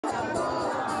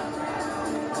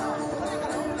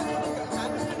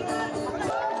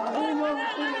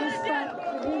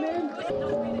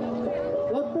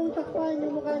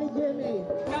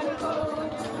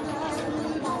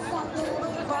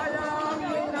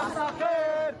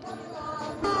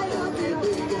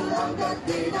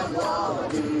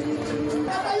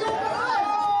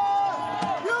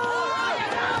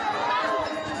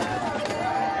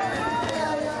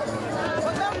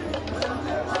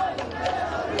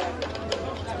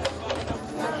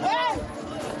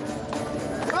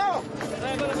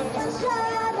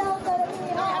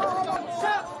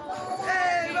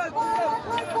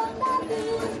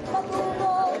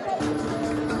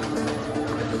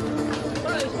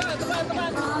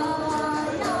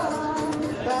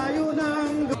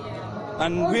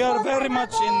And we are very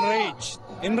much enraged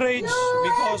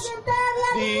because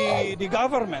the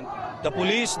government, the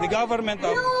police, the government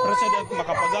of President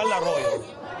Macapagal Arroyo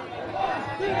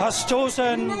has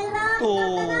chosen to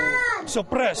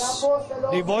suppress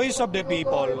the voice of the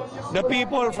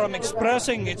people from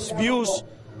expressing its views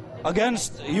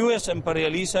against U.S.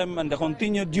 imperialism and the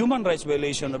continued human rights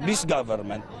violation of this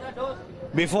government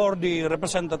before the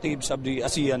representatives of the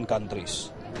ASEAN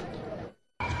countries.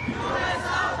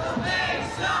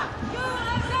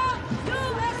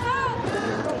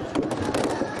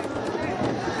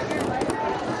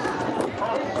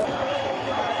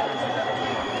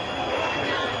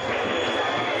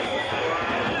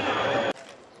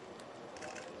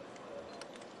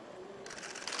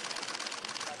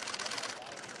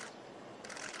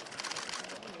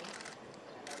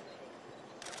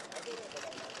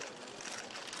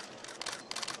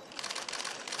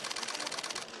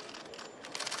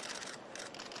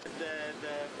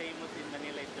 The famous in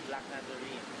Manila is the Black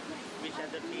Nazarene, which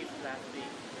had the feast last week.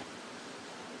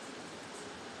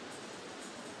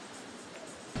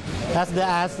 As the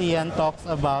ASEAN talks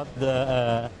about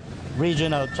the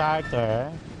regional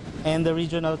charter, and the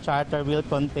regional charter will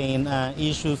contain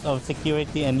issues of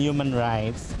security and human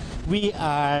rights, we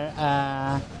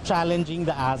are challenging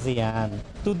the ASEAN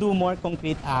to do more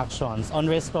concrete actions on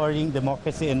restoring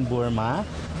democracy in Burma,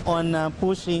 on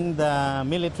pushing the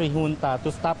military junta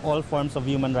to stop all forms of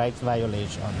human rights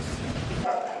violations.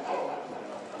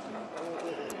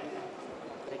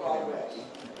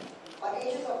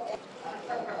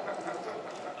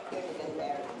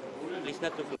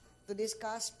 To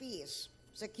discuss peace,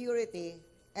 security,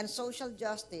 and social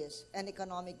justice and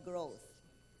economic growth.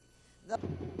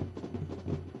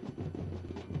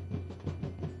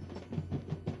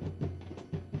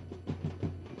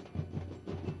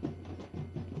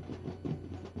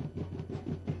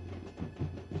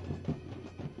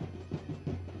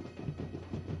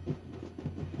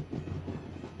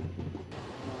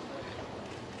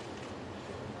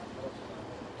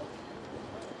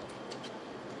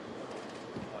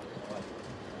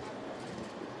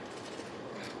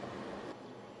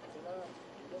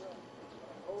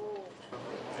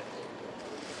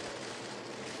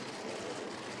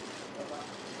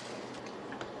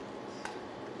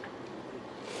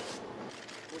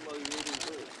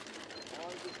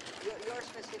 Your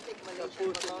specific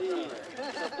Malaysian photographer.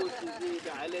 Supposed to be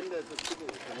the island of Cebu.